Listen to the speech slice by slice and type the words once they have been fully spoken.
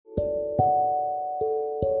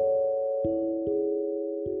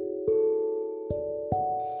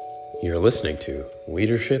You're listening to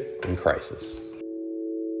Leadership in Crisis.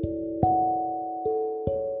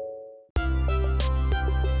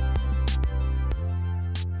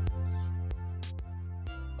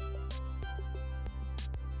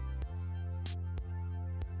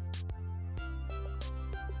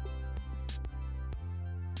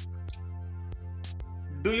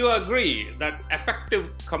 Do you agree that effective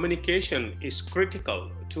communication is critical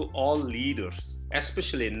to all leaders,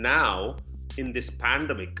 especially now in this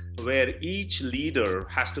pandemic, where each leader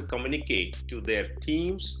has to communicate to their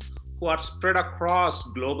teams who are spread across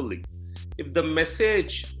globally? If the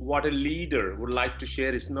message what a leader would like to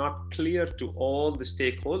share is not clear to all the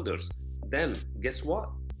stakeholders, then guess what?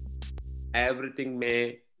 Everything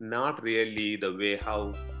may not really the way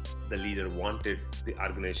how the leader wanted the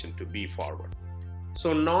organization to be forward.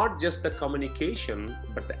 So not just the communication,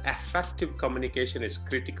 but the effective communication is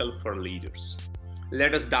critical for leaders.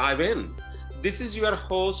 Let us dive in. This is your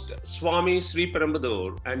host, Swami Sri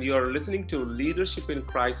Parambadur, and you're listening to Leadership in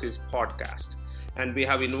Crisis podcast. And we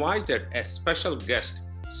have invited a special guest,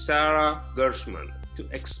 Sarah Gershman, to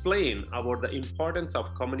explain about the importance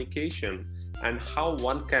of communication and how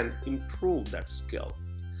one can improve that skill.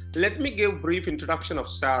 Let me give a brief introduction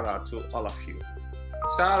of Sarah to all of you.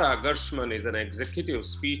 Sarah Gershman is an executive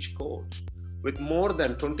speech coach with more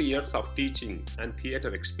than 20 years of teaching and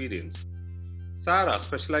theater experience. Sarah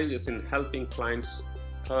specializes in helping clients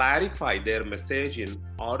clarify their message in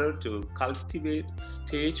order to cultivate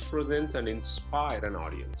stage presence and inspire an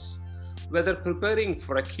audience. Whether preparing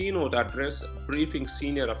for a keynote address, briefing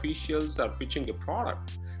senior officials, or pitching a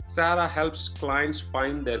product, Sarah helps clients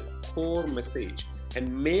find their core message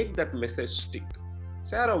and make that message stick.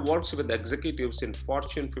 Sarah works with executives in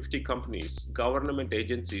Fortune 50 companies, government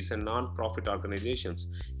agencies, and nonprofit organizations,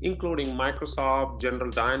 including Microsoft, General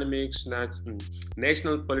Dynamics,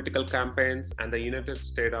 national political campaigns, and the United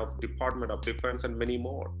States Department of Defense, and many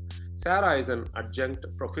more. Sarah is an adjunct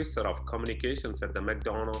professor of communications at the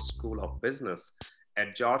McDonough School of Business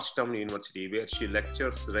at Georgetown University, where she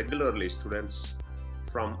lectures regularly students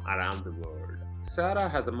from around the world. Sarah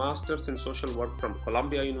has a master's in social work from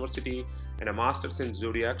Columbia University and a master's in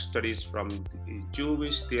zodiac studies from the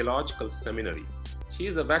Jewish Theological Seminary. She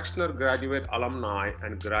is a Wexner graduate alumni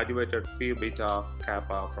and graduated Phi Beta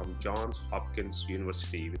Kappa from Johns Hopkins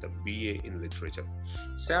University with a BA in literature.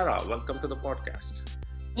 Sarah, welcome to the podcast.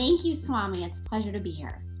 Thank you, Swami. It's a pleasure to be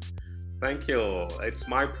here. Thank you. It's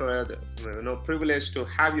my privilege to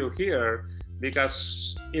have you here,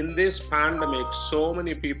 because in this pandemic, so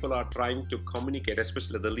many people are trying to communicate,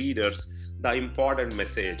 especially the leaders, the important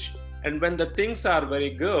message. And when the things are very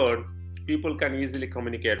good, people can easily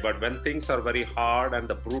communicate. But when things are very hard and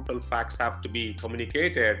the brutal facts have to be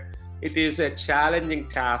communicated, it is a challenging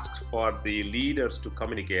task for the leaders to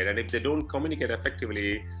communicate. And if they don't communicate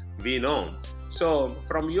effectively, we know. So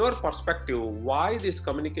from your perspective, why this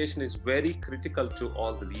communication is very critical to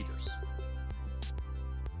all the leaders?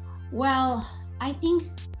 Well, I think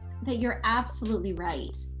that you're absolutely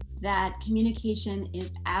right, that communication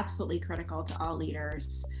is absolutely critical to all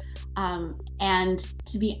leaders. And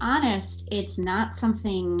to be honest, it's not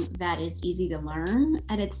something that is easy to learn,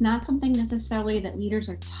 and it's not something necessarily that leaders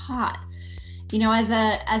are taught. You know, as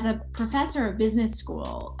a professor of business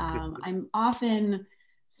school, I'm often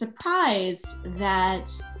surprised that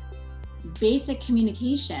basic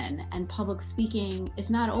communication and public speaking is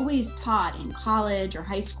not always taught in college or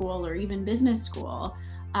high school or even business school.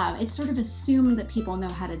 It's sort of assumed that people know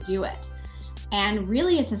how to do it. And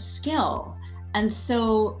really it's a skill. And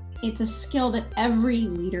so it's a skill that every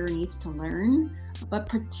leader needs to learn, but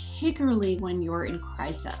particularly when you're in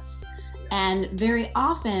crisis. And very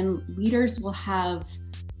often leaders will have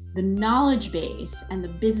the knowledge base and the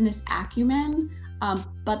business acumen,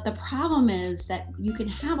 but the problem is that you can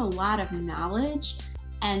have a lot of knowledge,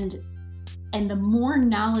 and the more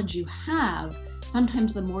knowledge you have,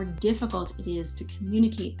 sometimes the more difficult it is to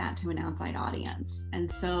communicate that to an outside audience. And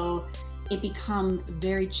so it becomes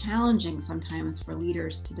very challenging sometimes for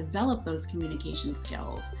leaders to develop those communication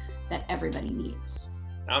skills that everybody needs.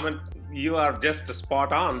 I mean, you are just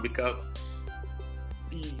spot on, because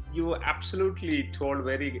you absolutely told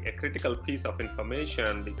a critical piece of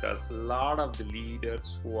information, because a lot of the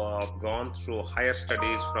leaders who have gone through higher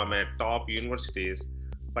studies from a top universities,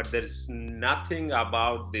 but there's nothing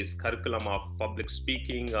about this curriculum of public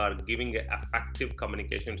speaking or giving effective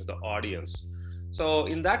communication to the audience. So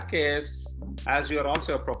in that case, as you're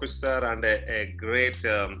also a professor and a great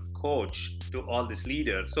coach to all these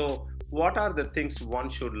leaders, so what are the things one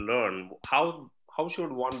should learn? How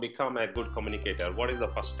should one become a good communicator? What is the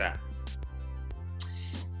first step?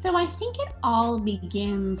 So I think it all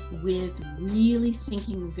begins with really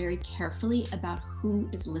thinking very carefully about who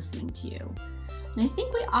is listening to you. And I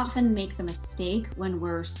think we often make the mistake when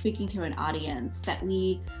we're speaking to an audience that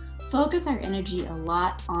we focus our energy a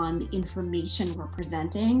lot on the information we're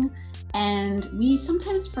presenting, and we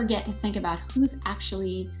sometimes forget to think about who's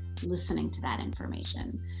actually listening to that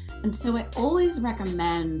information. And so I always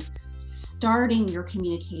recommend starting your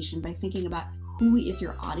communication by thinking about who is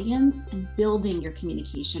your audience and building your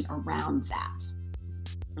communication around that.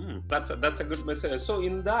 That's a good message. So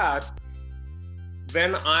in that,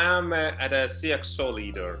 when I am at a CXO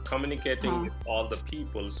leader communicating with all the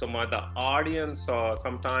people, so the audience or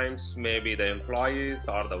sometimes maybe the employees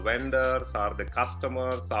or the vendors or the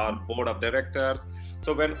customers or board of directors.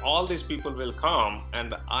 So when all these people will come,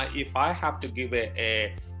 and if I have to give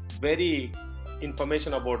a very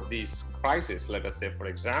information about this crisis, let us say, for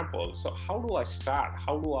example, so how do I start?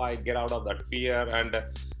 How do I get out of that fear and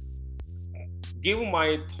give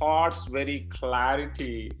my thoughts very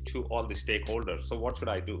clarity to all the stakeholders? So what should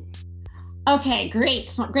I do? Okay, great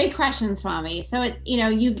question, Swami. So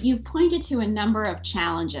you've pointed to a number of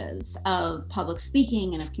challenges of public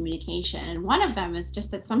speaking and of communication, and one of them is just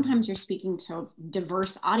that sometimes you're speaking to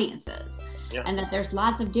diverse audiences, and that there's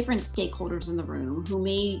lots of different stakeholders in the room who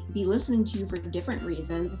may be listening to you for different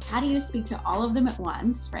reasons. How do you speak to all of them at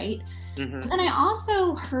once, right? But then I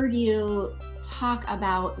also heard you talk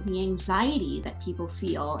about the anxiety that people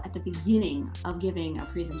feel at the beginning of giving a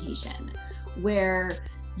presentation, where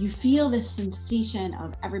you feel this sensation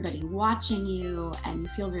of everybody watching you and you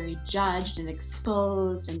feel very judged and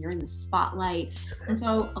exposed and you're in the spotlight. And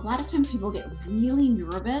so a lot of times people get really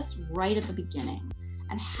nervous right at the beginning.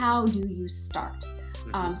 And how do you start?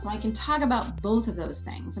 So I can talk about both of those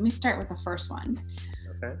things. Let me start with the first one.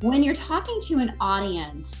 When you're talking to an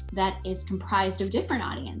audience that is comprised of different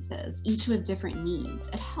audiences, each with different needs,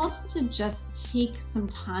 it helps to just take some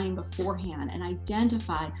time beforehand and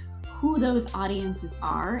identify who those audiences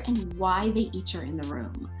are and why they each are in the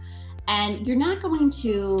room. And you're not going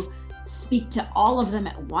to speak to all of them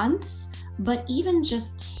at once, but even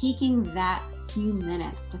just taking that few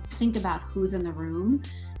minutes to think about who's in the room.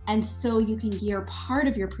 And so you can gear part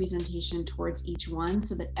of your presentation towards each one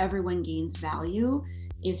so that everyone gains value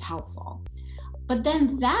is helpful. But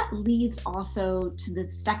then that leads also to the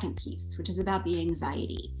second piece, which is about the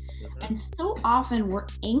anxiety. And so often we're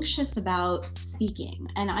anxious about speaking.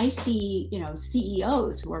 And I see,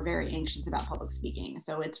 CEOs who are very anxious about public speaking.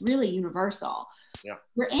 So it's really universal.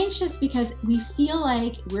 We're anxious because we feel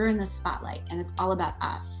like we're in the spotlight and it's all about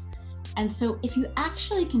us. And so if you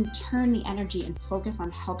actually can turn the energy and focus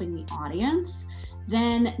on helping the audience,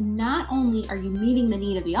 then not only are you meeting the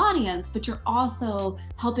need of the audience, but you're also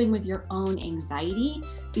helping with your own anxiety,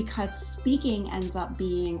 because speaking ends up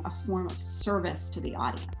being a form of service to the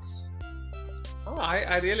audience.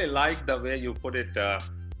 I really like the way you put it.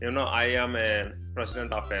 I am a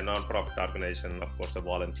president of a non-profit organization, of course, of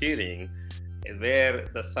volunteering, where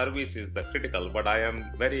the service is the critical, but I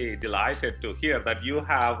am very delighted to hear that you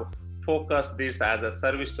have focused this as a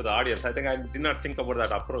service to the audience. I think I did not think about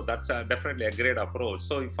that approach. That's definitely a great approach.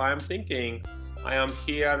 So if I'm thinking I am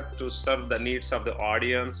here to serve the needs of the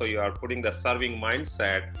audience, so you are putting the serving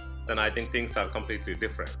mindset, then I think things are completely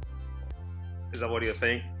different. Is that what you're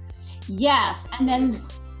saying? Yes, and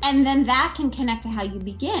then that can connect to how you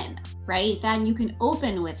begin, right? Then you can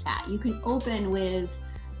open with that. You can open with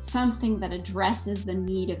something that addresses the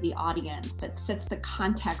need of the audience, that sets the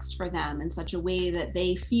context for them in such a way that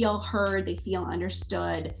they feel heard, they feel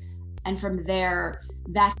understood. And from there,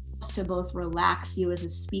 that helps to both relax you as a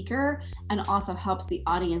speaker and also helps the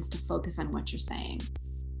audience to focus on what you're saying.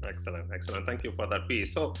 Excellent. Thank you for that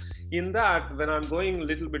piece. So in that, when I'm going a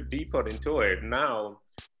little bit deeper into it now,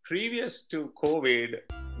 previous to COVID,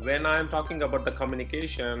 when I'm talking about the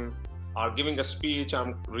communication or giving a speech,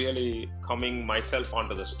 I'm really coming myself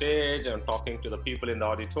onto the stage and talking to the people in the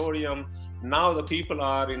auditorium. Now the people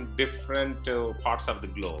are in different parts of the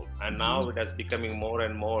globe, and now it is becoming more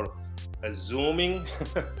and more Zooming,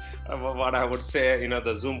 what I would say,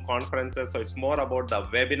 the Zoom conferences. So it's more about the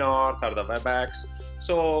webinars or the WebEx.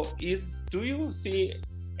 So do you see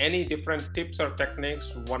any different tips or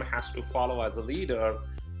techniques one has to follow as a leader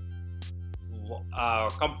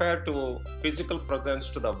compared to physical presence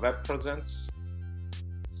to the web presence?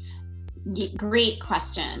 Great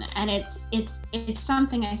question. And it's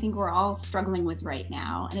something I think we're all struggling with right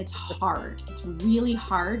now. And it's hard. It's really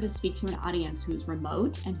hard to speak to an audience who's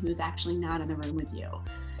remote and who's actually not in the room with you.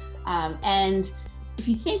 And if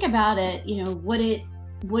you think about it, what it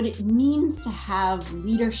what it means to have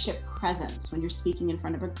leadership presence when you're speaking in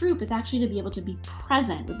front of a group is actually to be able to be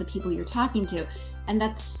present with the people you're talking to. And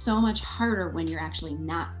that's so much harder when you're actually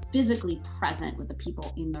not physically present with the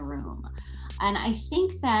people in the room. And I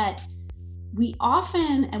think that we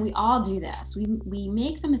often, and we all do this, we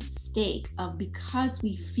make the mistake of, because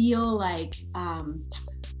we feel like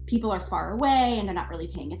people are far away and they're not really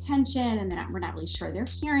paying attention and we're not really sure they're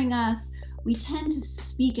hearing us, we tend to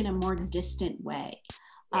speak in a more distant way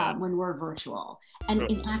when we're virtual. And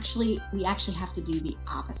we actually have to do the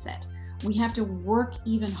opposite. We have to work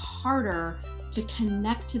even harder to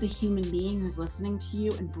connect to the human being who's listening to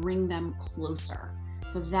you and bring them closer.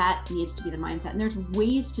 So that needs to be the mindset. And there's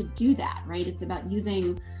ways to do that, right? It's about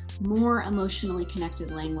using more emotionally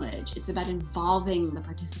connected language. It's about involving the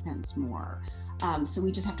participants more. So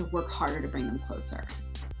we just have to work harder to bring them closer.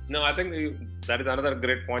 No, I think that is another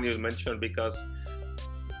great point you mentioned, because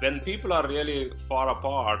when people are really far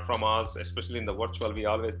apart from us, especially in the virtual, we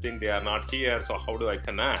always think they are not here, so how do I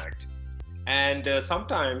connect? And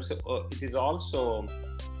sometimes it is also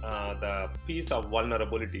the piece of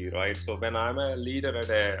vulnerability, right? So when I'm a leader at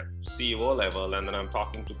a CEO level and then I'm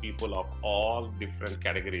talking to people of all different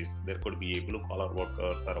categories, there could be blue collar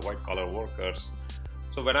workers or white collar workers.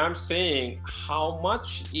 So when I'm saying how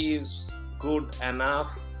much is good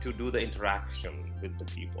enough to do the interaction with the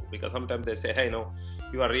people, because sometimes they say, hey, no,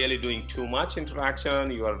 you are really doing too much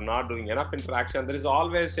interaction, you are not doing enough interaction. There is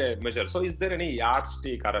always a measure. So is there any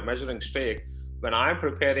yardstick or a measuring stick when I'm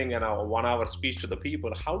preparing a 1 hour speech to the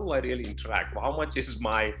people? How do I really interact? How much is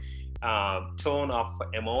my tone of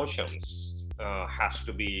emotions has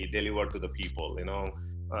to be delivered to the people, you know?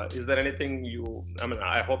 Is there anything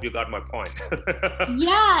I hope you got my point.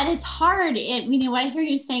 Yeah, and it's hard. What I hear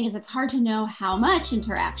you saying is it's hard to know how much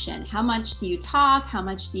interaction, how much do you talk, how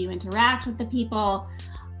much do you interact with the people?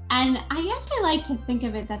 And I guess I like to think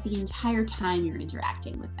of it that the entire time you're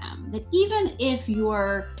interacting with them, that even if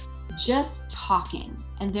you're just talking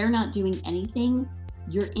and they're not doing anything,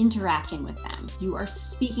 you're interacting with them. You are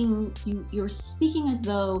speaking, you're speaking as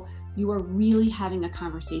though you are really having a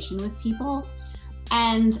conversation with people.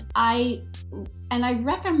 And I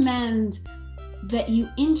recommend that you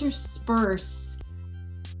intersperse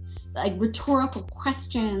like rhetorical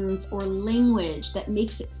questions or language that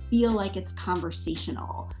makes it feel like it's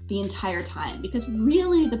conversational the entire time, because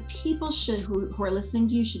really the people who are listening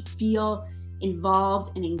to you should feel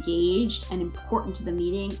involved and engaged and important to the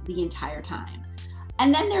meeting the entire time.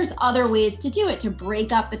 And then there's other ways to do it, to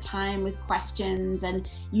break up the time with questions and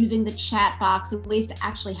using the chat box, and ways to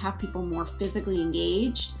actually have people more physically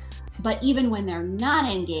engaged. But even when they're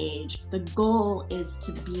not engaged, the goal is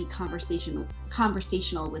to be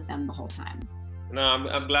conversational with them the whole time. No,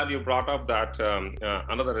 I'm glad you brought up that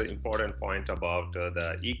another important point about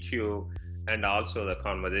the EQ and also the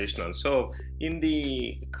conversational. So in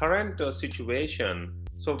the current situation,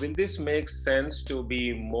 so will this make sense to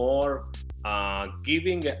be more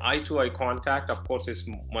giving eye-to-eye contact? Of course, it's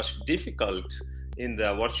much difficult in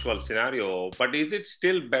the virtual scenario, but is it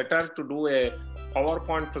still better to do a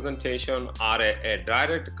PowerPoint presentation or a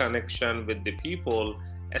direct connection with the people,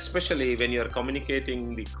 especially when you're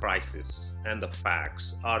communicating the crisis and the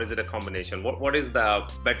facts, or is it a combination? What is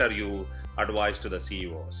the better you advise to the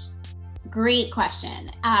CEOs? Great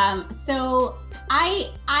question. So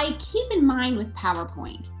I keep in mind with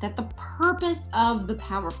PowerPoint that the purpose of the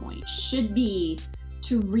PowerPoint should be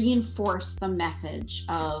to reinforce the message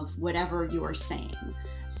of whatever you are saying.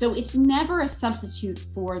 So it's never a substitute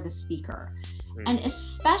for the speaker. And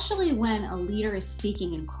especially when a leader is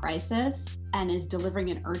speaking in crisis and is delivering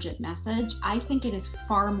an urgent message, I think it is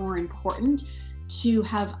far more important to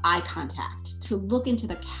have eye contact, to look into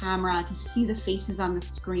the camera, to see the faces on the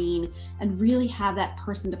screen, and really have that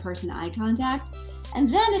person-to-person eye contact. And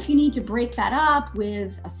then if you need to break that up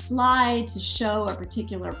with a slide to show a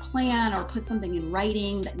particular plan or put something in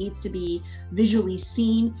writing that needs to be visually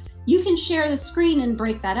seen, you can share the screen and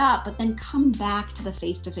break that up, but then come back to the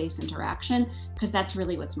face-to-face interaction, because that's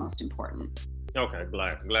really what's most important. Okay,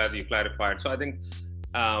 glad you clarified. So I think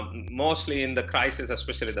mostly in the crisis,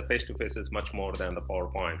 especially the face-to-face is much more than the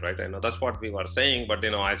PowerPoint, right? I know that's what we were saying, but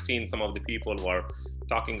I've seen some of the people who are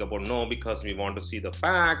talking about no, because we want to see the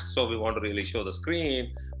facts, so we want to really show the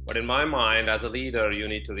screen. But in my mind, as a leader, you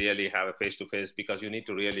need to really have a face-to-face, because you need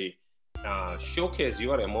to really showcase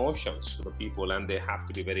your emotions to the people, and they have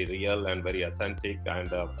to be very real and very authentic,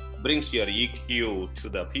 and brings your EQ to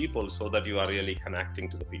the people so that you are really connecting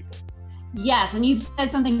to the people. Yes, and you've said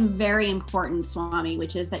something very important, Swami,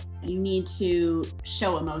 which is that you need to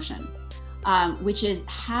show emotion. which is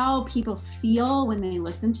how people feel when they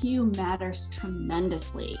listen to you matters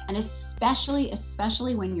tremendously. And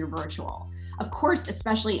especially when you're virtual. Of course,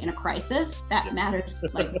 especially in a crisis, that matters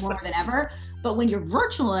like more than ever. But when you're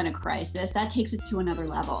virtual in a crisis, that takes it to another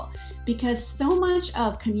level, because so much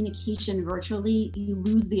of communication virtually, you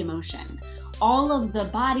lose the emotion. All of the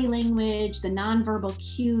body language, the nonverbal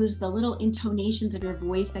cues, the little intonations of your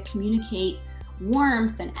voice that communicate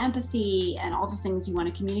warmth and empathy and all the things you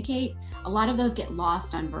want to communicate, a lot of those get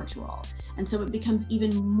lost on virtual. And so it becomes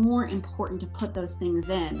even more important to put those things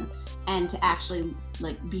in and to actually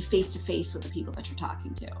like be face to face with the people that you're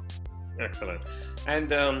talking to. Excellent.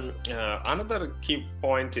 And another key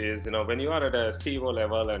point is, when you are at a CEO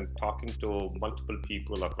level and talking to multiple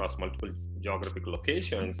people across multiple geographic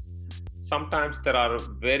locations, sometimes there are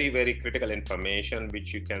very, very critical information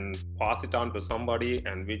which you can pass it on to somebody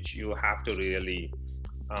and which you have to really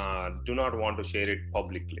do not want to share it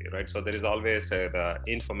publicly, right? So there is always the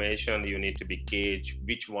information you need to be gauged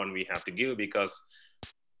which one we have to give, because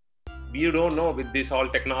you don't know with these all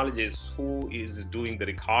technologies who is doing the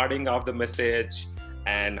recording of the message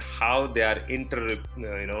and how they are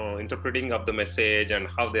interpreting of the message and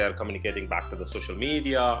how they are communicating back to the social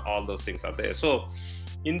media. All those things are there. So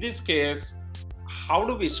in this case, how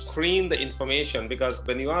do we screen the information? Because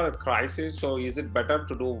when you are in a crisis, so is it better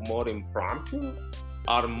to do more impromptu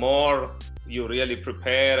or more you really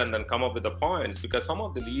prepare and then come up with the points? Because some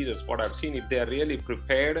of the leaders, what I've seen, if they are really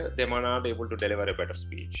prepared, they might not be able to deliver a better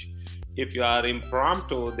speech. If you are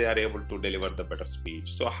impromptu, they are able to deliver the better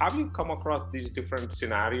speech. So have you come across these different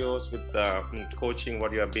scenarios with the coaching,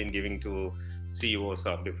 what you have been giving to CEOs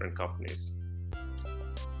of different companies?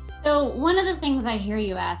 So one of the things I hear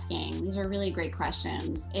you asking, these are really great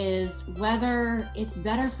questions, is whether it's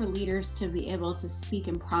better for leaders to be able to speak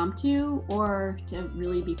impromptu or to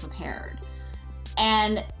really be prepared.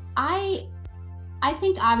 And I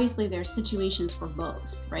think obviously there's situations for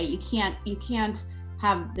both, right? You can't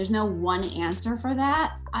have, there's no one answer for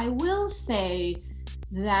that. I will say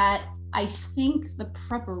that I think the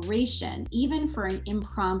preparation, even for an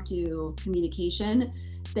impromptu communication,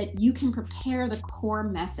 that you can prepare the core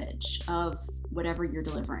message of whatever you're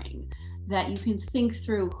delivering, that you can think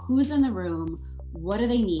through who's in the room, what do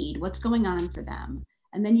they need, what's going on for them.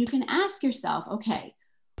 And then you can ask yourself, okay,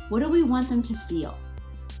 what do we want them to feel?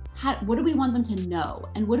 What do we want them to know?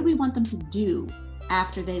 And what do we want them to do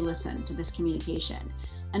after they listen to this communication?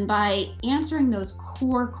 And by answering those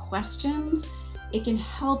core questions, it can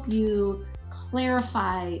help you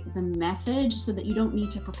clarify the message so that you don't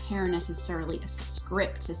need to prepare necessarily a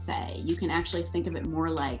script to say. You can actually think of it more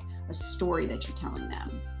like a story that you're telling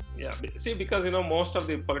them. Yeah, see, because most of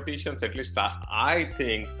the politicians, at least I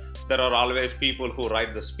think, there are always people who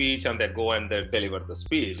write the speech and they go and they deliver the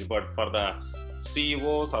speech. But for the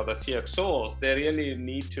CEOs or the CXOs, they really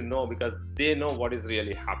need to know, because they know what is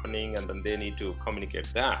really happening and then they need to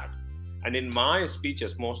communicate that. And in my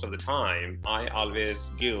speeches, most of the time, I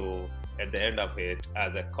always give at the end of it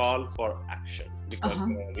as a call for action, because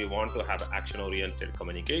we want to have action-oriented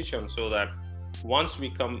communication, so that once we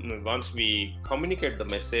communicate the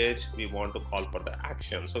message, we want to call for the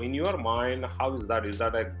action. So in your mind, how is that? Is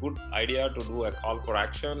that a good idea to do a call for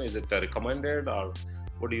action? Is it recommended, or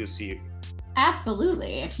what do you see?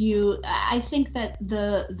 Absolutely. I think that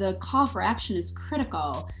the call for action is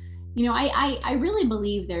critical. I really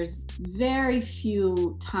believe there's very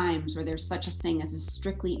few times where there's such a thing as a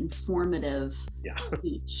strictly informative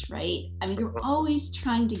speech, right? I mean, you're always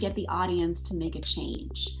trying to get the audience to make a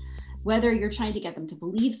change, whether you're trying to get them to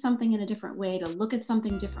believe something in a different way, to look at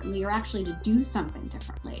something differently, or actually to do something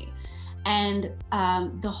differently. And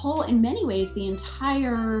in many ways, the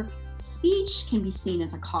entire speech can be seen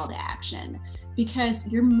as a call to action, because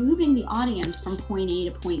you're moving the audience from point A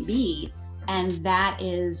to point B, and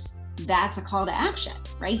that's a call to action,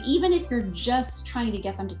 right? Even if you're just trying to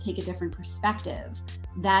get them to take a different perspective,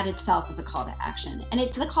 that itself is a call to action. And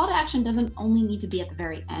the call to action doesn't only need to be at the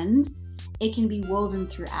very end, it can be woven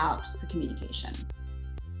throughout the communication.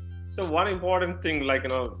 So one important thing,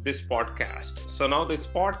 this podcast. So now this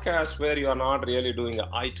podcast where you are not really doing an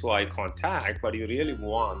eye-to-eye contact, but you really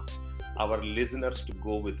want our listeners to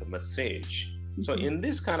go with the message. Mm-hmm. So in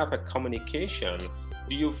this kind of a communication,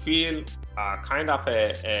 do you feel kind of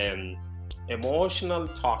an emotional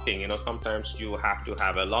talking? Sometimes you have to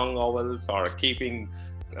have a long vowels or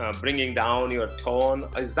bringing down your tone.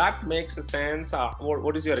 Is that makes sense?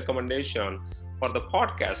 What is your recommendation for the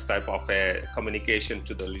podcast type of a communication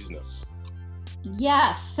to the listeners?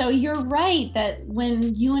 Yes. So you're right that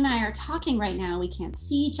when you and I are talking right now, we can't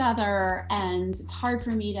see each other, and it's hard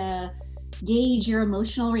for me to gauge your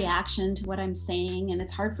emotional reaction to what I'm saying, and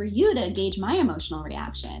it's hard for you to gauge my emotional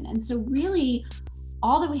reaction. And so really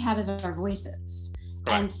all that we have is our voices.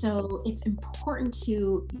 Right. And so it's important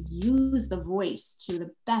to use the voice to the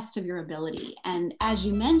best of your ability. And as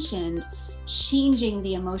you mentioned, changing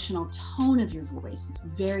the emotional tone of your voice is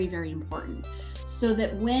very, very important, so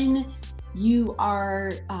that when you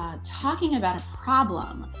are talking about a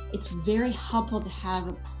problem, it's very helpful to have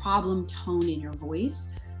a problem tone in your voice,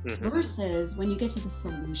 versus when you get to the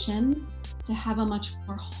solution, to have a much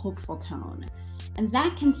more hopeful tone. And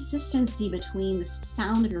that consistency between the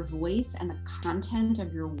sound of your voice and the content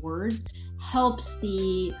of your words helps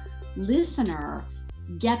the listener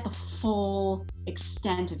get the full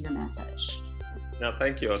extent of your message. No,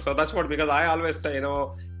 thank you. So that's what, because I always say,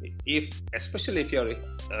 especially if you're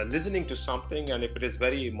listening to something and if it is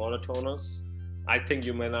very monotonous, I think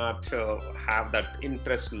you may not have that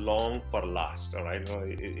interest long for last, all right?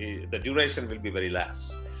 The duration will be very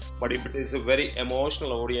less. But if it is a very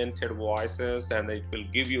emotional oriented voices, and it will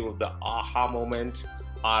give you the aha moment,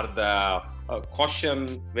 or the question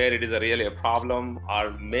where it is really a problem,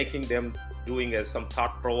 or making them doing some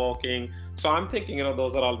thought provoking. So I'm thinking,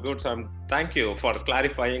 those are all good. So thank you for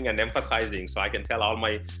clarifying and emphasizing, so I can tell all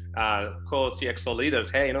my co-CXO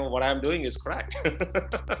leaders, hey, what I'm doing is correct.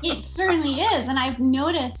 It certainly is. And I've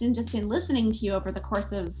noticed, in listening to you over the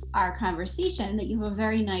course of our conversation, that you have a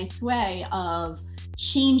very nice way of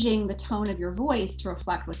changing the tone of your voice to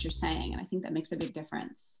reflect what you're saying. And I think that makes a big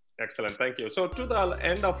difference. Excellent, thank you. So to the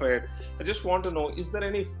end of it, I just want to know, is there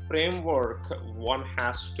any framework one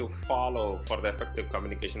has to follow for the effective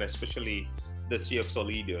communication, especially the CXO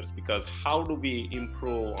leaders? Because how do we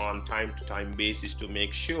improve on time-to-time basis to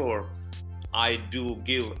make sure I do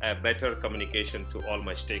give a better communication to all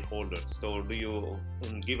my stakeholders? So do you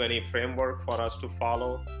give any framework for us to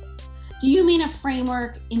follow? Do you mean a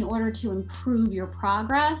framework in order to improve your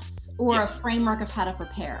progress, or a framework of how to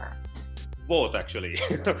prepare? Both, actually.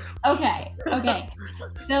 Okay.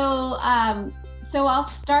 So I'll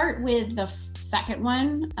start with the second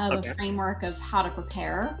one of a framework of how to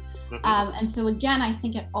prepare. And so again, I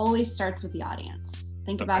think it always starts with the audience.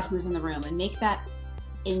 Think about who's in the room,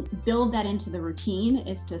 and build that into the routine,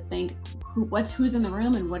 is to think who's in the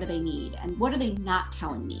room and what do they need, and what are they not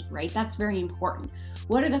telling me, right? That's very important.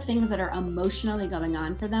 What are the things that are emotionally going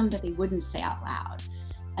on for them that they wouldn't say out loud?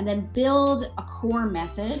 And then build a core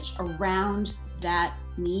message around that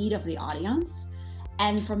need of the audience.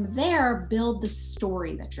 And from there, build the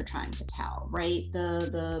story that you're trying to tell, right?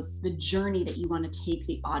 The journey that you want to take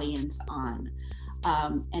the audience on.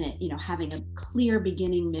 And having a clear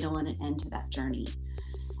beginning, middle, and an end to that journey.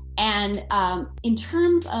 And in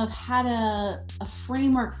terms of a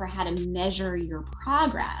framework for how to measure your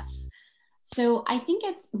progress, so I think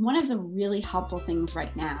it's one of the really helpful things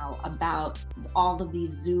right now about all of these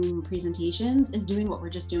Zoom presentations is doing what we're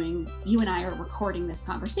just doing. You and I are recording this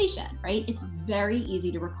conversation, right? It's very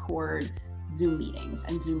easy to record Zoom meetings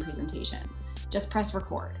and Zoom presentations. Just press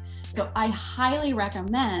record. So I highly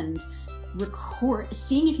recommend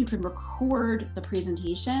seeing if you can record the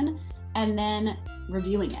presentation and then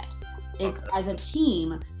reviewing it. As a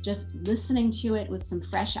team, just listening to it with some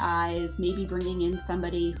fresh eyes, maybe bringing in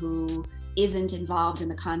somebody who isn't involved in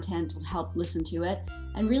the content to help listen to it,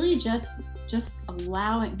 and really just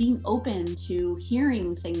being open to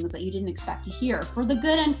hearing things that you didn't expect to hear, for the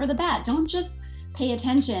good and for the bad. Don't just pay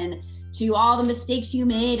attention to all the mistakes you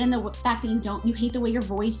made and the fact that you hate the way your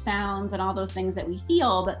voice sounds and all those things that we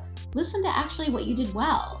feel, but listen to actually what you did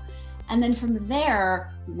well. And then from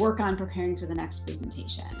there, work on preparing for the next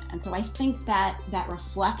presentation. And so I think that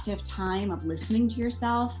reflective time of listening to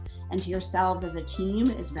yourself and to yourselves as a team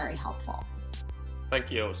is very helpful.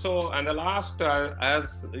 Thank you. So, and the last,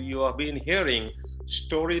 as you have been hearing,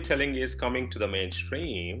 storytelling is coming to the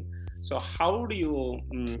mainstream. So how do you,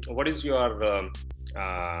 what is your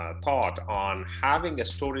thought on having a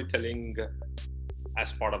storytelling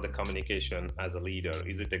as part of the communication as a leader?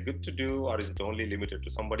 Is it a good to do, or is it only limited to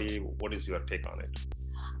somebody? What is your take on it?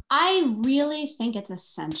 I really think it's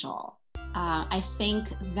essential. I think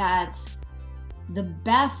that the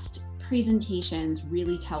best presentations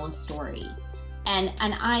really tell a story. And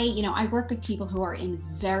I work with people who are in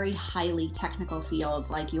very highly technical fields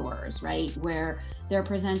like yours, right? Where they're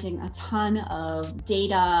presenting a ton of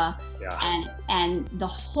data, and the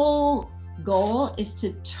whole goal is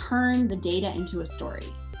to turn the data into a story,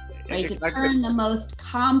 right? Exactly. To turn the most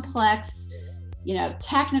complex,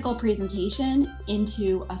 technical presentation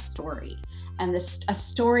into a story, and a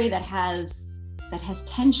story that has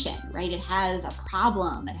tension, right? It has a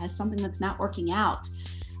problem, it has something that's not working out.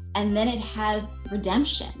 and then it has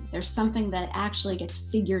redemption. There's something that actually gets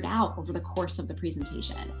figured out over the course of the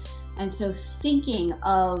presentation. And so thinking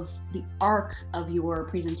of the arc of your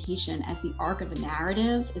presentation as the arc of a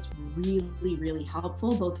narrative is really, really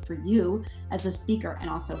helpful, both for you as a speaker and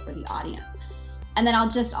also for the audience. And then I'll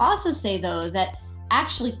just also say, though, that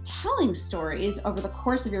actually telling stories over the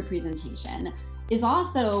course of your presentation is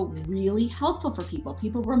also really helpful for people.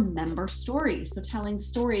 People remember stories. So telling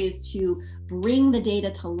stories to bring the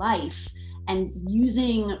data to life and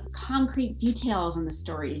using concrete details in the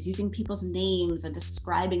stories, using people's names and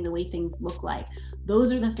describing the way things look like.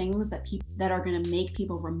 Those are the things that are going to make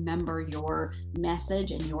people remember your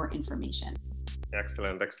message and your information.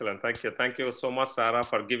 Excellent, excellent. Thank you. Thank you so much, Sarah,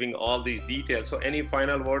 for giving all these details. So any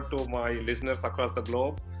final word to my listeners across the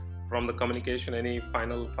globe from the communication? Any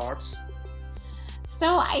final thoughts?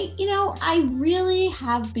 So I really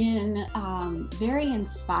have been very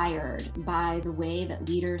inspired by the way that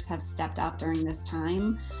leaders have stepped up during this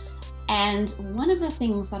time. And one of the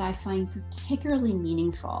things that I find particularly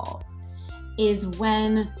meaningful is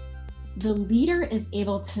when the leader is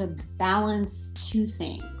able to balance two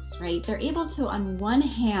things, right? They're able to, on one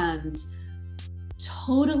hand,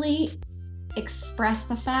 totally express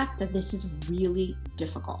the fact that this is really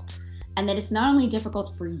difficult. And that it's not only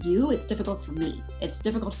difficult for you, it's difficult for me. It's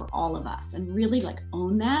difficult for all of us, and really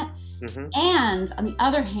own that. Mm-hmm. And on the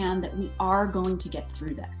other hand, that we are going to get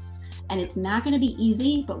through this. And it's not going to be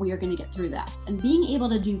easy, but we are going to get through this. And being able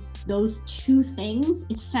to do those two things,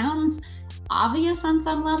 it sounds obvious on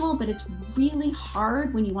some level, but it's really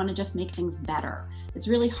hard when you want to just make things better. It's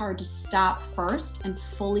really hard to stop first and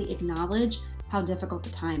fully acknowledge how difficult the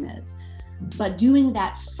time is. But doing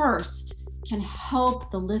that first can help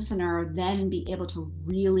the listener then be able to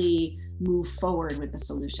really move forward with the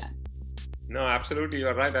solution. No, absolutely.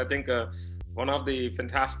 You're right. I think one of the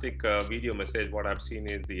fantastic video message, what I've seen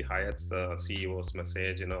is the Hyatt's CEO's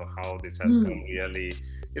message, how this has come really.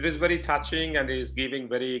 It is very touching and is giving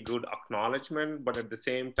very good acknowledgement, but at the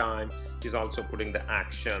same time, is also putting the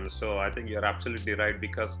action. So I think you're absolutely right,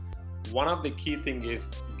 because one of the key thing is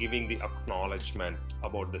giving the acknowledgement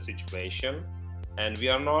about the situation. And we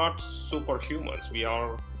are not superhumans. We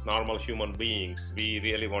are normal human beings. We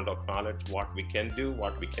really want to acknowledge what we can do,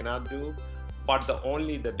 what we cannot do. But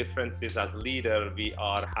the difference is, as leader, we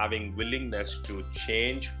are having willingness to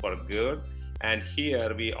change for good. And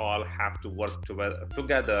here we all have to work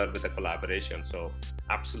together with a collaboration. So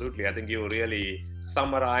absolutely, I think you really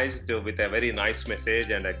summarized with a very nice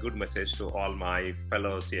message and a good message to all my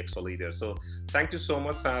fellow CXO leaders. So thank you so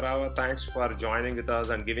much, Sarah. Thanks for joining with us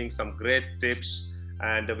and giving some great tips.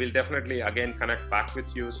 And we'll definitely again connect back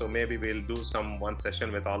with you. So maybe we'll do one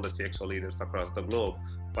session with all the CXO leaders across the globe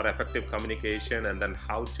for effective communication, and then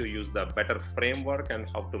how to use the better framework and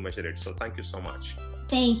how to measure it. So thank you so much.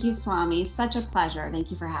 Thank you, Swami. Such a pleasure.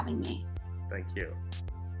 Thank you for having me. Thank you.